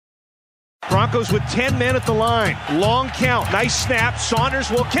Broncos with 10 men at the line. Long count. Nice snap. Saunders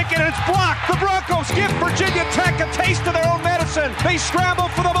will kick it, and it's blocked. The Broncos give Virginia Tech a taste of their own medicine. They scramble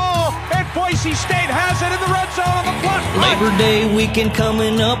for the ball, and Boise State has it in the red zone on the plus. Labor Day weekend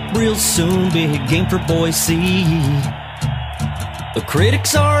coming up real soon. Big game for Boise. The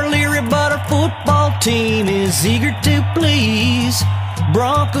critics are leery, but our football team is eager to please.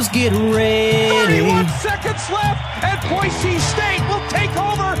 Broncos get ready. 31 seconds left, and Boise State will take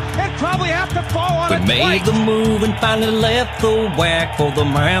over and probably have to fall on it We made twice. the move and finally left the whack for the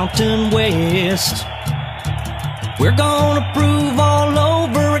Mountain West. We're gonna prove all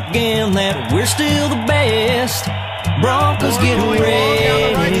over again that we're still the best. Broncos get ready.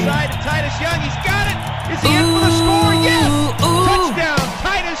 Down the right side to Titus Young. He's got it. Is he in for the score? Yes. Touchdown,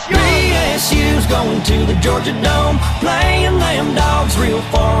 Titus Young. BSU's going to the Georgia Dome, playing them dogs real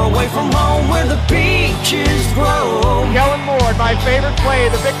far away from home where the peaches grow. Kellen Moore, my favorite play,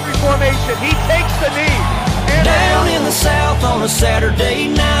 the victory formation. He takes the knee. And Down in the South on a Saturday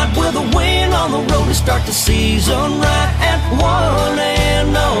night with a win on the road to start the season right at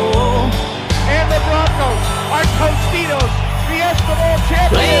 1-0. And the Broncos are Tostitos, Fiesta Bowl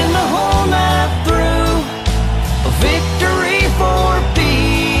champions. Playing the whole night through, a victory for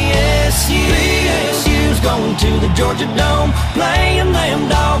BSU. BSU's going to the Georgia Dome, playing them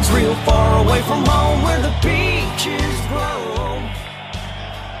dogs real far away from home where the peaches grow.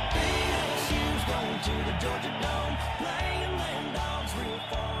 BSU's going to the Georgia Dome, playing them dogs real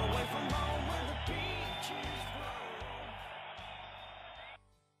far away from home.